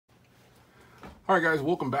All right, guys,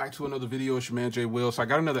 welcome back to another video. It's your man, Jay Will. So I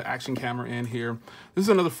got another action camera in here. This is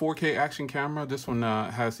another 4K action camera. This one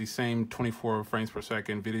has the same 24 frames per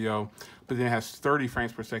second video, but then it has 30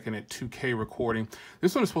 frames per second at 2K recording.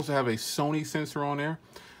 This one is supposed to have a Sony sensor on there,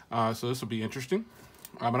 so this will be interesting.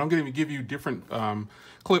 But I'm going to give you different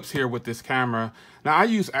clips here with this camera. Now, I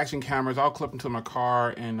use action cameras. I'll clip them to my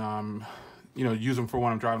car and use them for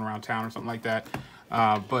when I'm driving around town or something like that.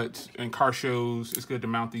 But in car shows, it's good to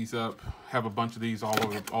mount these up, have a bunch of these all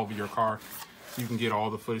over your car so you can get all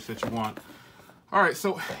the footage that you want. All right,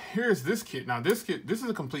 so here's this kit. Now this is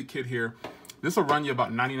a complete kit here. This will run you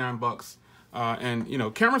about 99 bucks.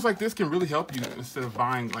 And cameras like this can really help you instead of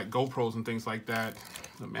buying like GoPros and things like that.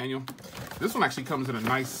 The manual. This one actually comes in a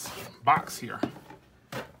nice box here.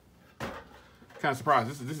 Kind of surprised.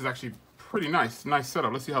 This is actually pretty nice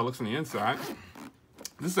setup. Let's see how it looks on the inside.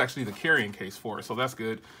 This is actually the carrying case for it, so that's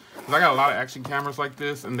good. Because I got a lot of action cameras like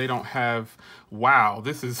this, and they don't have. Wow,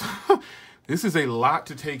 this is this is a lot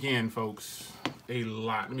to take in, folks. A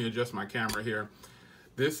lot. Let me adjust my camera here.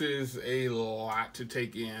 This is a lot to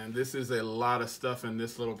take in. This is a lot of stuff in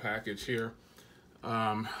this little package here.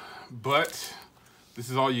 But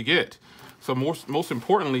this is all you get. So most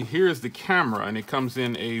importantly, here is the camera, and it comes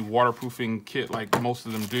in a waterproofing kit like most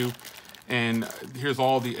of them do. And here's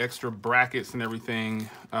all the extra brackets and everything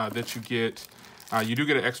that you get. You do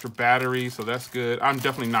get an extra battery, so that's good. I'm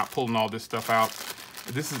definitely not pulling all this stuff out.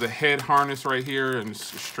 This is a head harness right here, and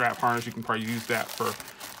it's a strap harness. You can probably use that for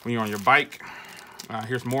when you're on your bike.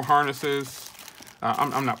 Here's more harnesses.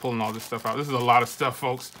 I'm not pulling all this stuff out. This is a lot of stuff,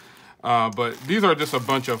 folks. But these are just a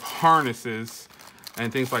bunch of harnesses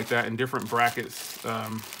and things like that, and different brackets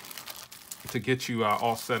to get you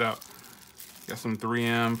all set up. Got some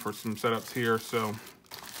 3M for some setups here. So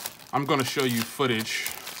I'm going to show you footage.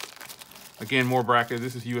 Again, more brackets.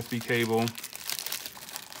 This is USB cable.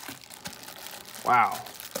 Wow.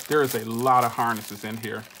 There is a lot of harnesses in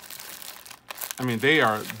here. I mean,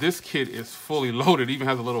 this kit is fully loaded. It even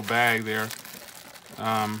has a little bag there.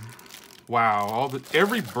 Wow.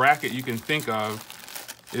 Every bracket you can think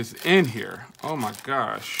of is in here. Oh my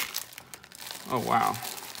gosh. Oh, wow.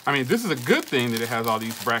 I mean, this is a good thing that it has all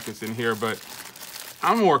these brackets in here, but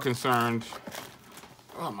I'm more concerned.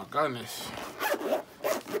 Oh my goodness.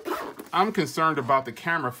 I'm concerned about the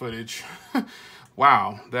camera footage.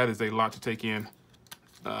 Wow, that is a lot to take in.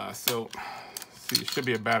 So, see, there should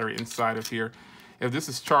be a battery inside of here. If this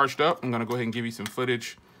is charged up, I'm gonna go ahead and give you some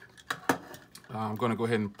footage. I'm gonna go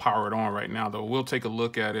ahead and power it on right now, though. We'll take a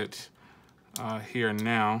look at it here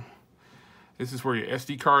now. This is where your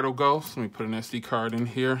SD card will go. So let me put an SD card in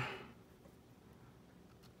here.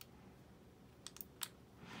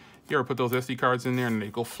 You ever put those SD cards in there and they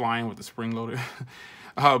go flying with the spring loaded?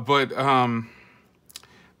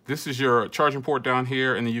 This is your charging port down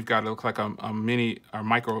here, and then you've got, it looks like a mini or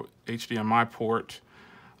micro HDMI port.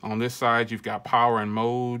 On this side, you've got power and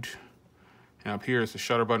mode. And up here is the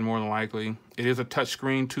shutter button, more than likely. It is a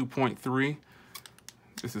touchscreen 2.3.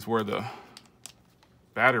 This is where the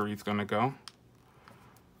battery is going to go.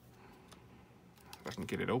 If I can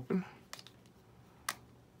get it open.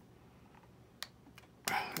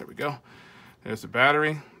 There we go. There's the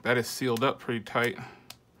battery. That is sealed up pretty tight.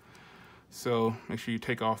 So make sure you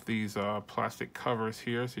take off these plastic covers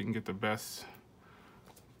here so you can get the best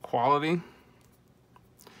quality.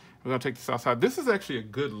 We're gonna take this outside. This is actually a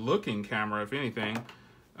good looking camera, if anything.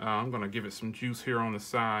 I'm gonna give it some juice here on the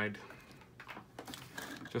side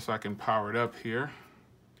just so I can power it up here.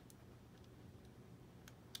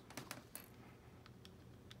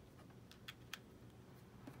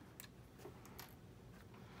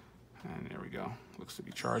 And there we go. Looks to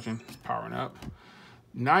be charging. It's powering up.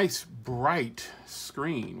 Nice bright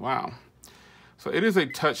screen. Wow. So it is a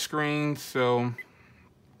touch screen. So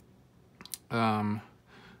get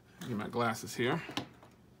my glasses here.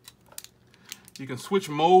 You can switch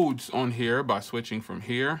modes on here by switching from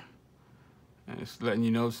here. And it's letting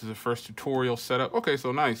you know this is the first tutorial setup. Okay,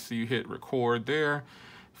 so nice. So you hit record there.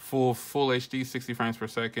 Full HD, 60 frames per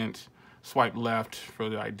second. Swipe left for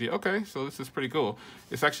the idea. Okay, so this is pretty cool.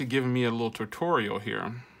 It's actually giving me a little tutorial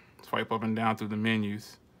here. Swipe up and down through the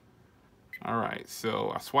menus. All right,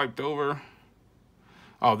 so I swiped over.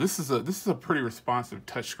 Oh, this is a pretty responsive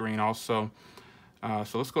touchscreen also.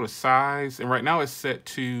 So let's go to size, and right now it's set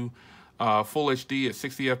to full HD at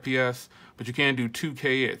 60 FPS, but you can do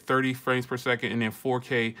 2K at 30 frames per second and then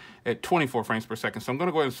 4K at 24 frames per second. So I'm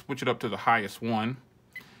gonna go ahead and switch it up to the highest one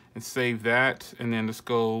and save that, and then let's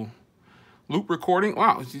go loop recording.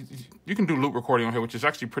 Wow, you can do loop recording on here, which is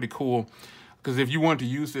actually pretty cool. Because if you wanted to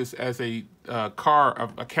use this as a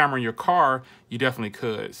camera in your car, you definitely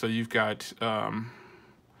could. So you've got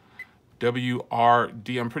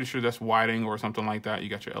WRD. I'm pretty sure that's widening or something like that. You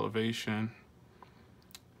got your elevation.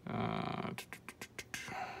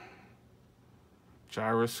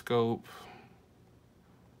 Gyroscope.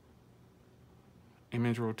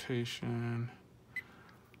 Image rotation.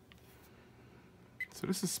 So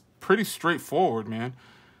this is pretty straightforward, man.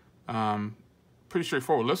 Pretty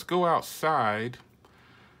straightforward. Let's go outside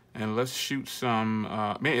and let's shoot some,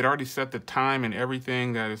 man, it already set the time and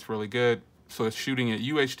everything. That is really good. So it's shooting at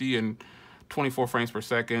UHD and 24 frames per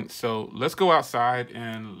second. So let's go outside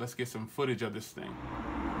and let's get some footage of this thing.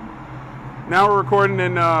 Now we're recording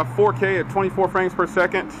in 4K at 24 frames per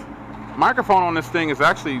second. Microphone on this thing is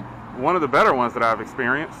actually one of the better ones that I've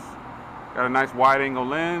experienced. Got a nice wide angle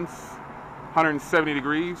lens, 170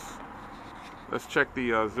 degrees. Let's check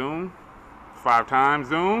the zoom. 5 times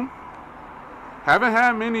zoom. Haven't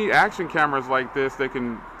had many action cameras like this that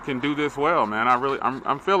can do this well, man.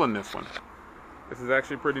 I'm feeling this one. This is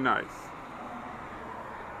actually pretty nice.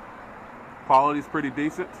 Quality's pretty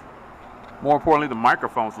decent. More importantly, the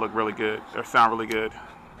microphones look really good. They sound really good.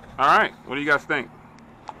 All right, what do you guys think?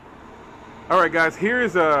 All right, guys, here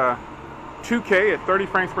is a 2K at 30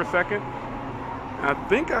 frames per second. And I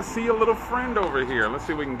think I see a little friend over here. Let's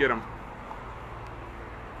see if we can get him.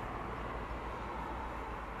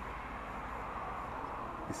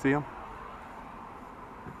 You see him?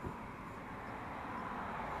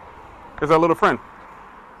 There's our little friend.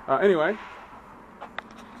 Anyway,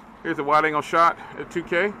 here's a wide angle shot at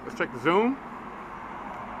 2K. Let's check the zoom.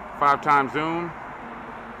 5 times zoom.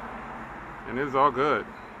 And it is all good.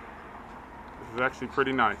 This is actually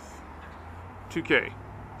pretty nice. 2K,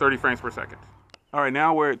 30 frames per second. All right,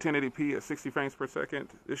 now we're at 1080p at 60 frames per second.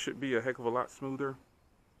 This should be a heck of a lot smoother.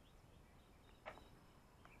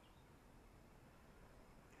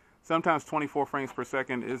 Sometimes 24 frames per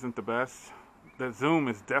second isn't the best. The zoom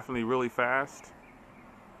is definitely really fast.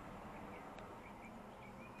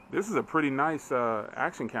 This is a pretty nice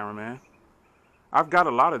action camera, man. I've got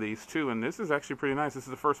a lot of these too, and this is actually pretty nice. This is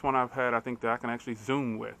the first one I've had, I think, that I can actually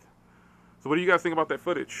zoom with. So what do you guys think about that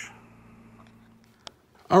footage?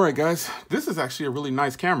 All right, guys, this is actually a really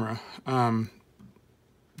nice camera.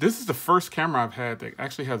 This is the first camera I've had that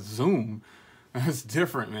actually has zoom. It's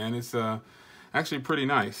different, man. It's actually pretty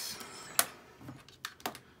nice.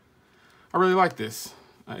 I really like this.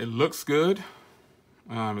 It looks good.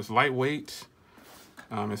 It's lightweight.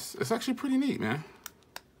 It's actually pretty neat, man.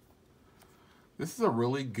 This is a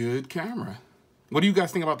really good camera. What do you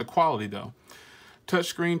guys think about the quality, though?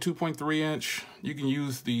 Touchscreen, 2.3 inch. You can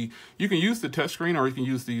use the touchscreen, or you can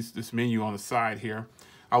use this menu on the side here.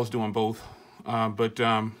 I was doing both.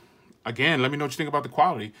 Again, let me know what you think about the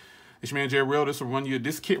quality. It's your man Jay Real.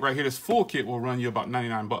 This kit right here, this full kit will run you about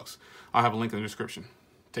 99 bucks. I'll have a link in the description.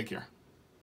 Take care.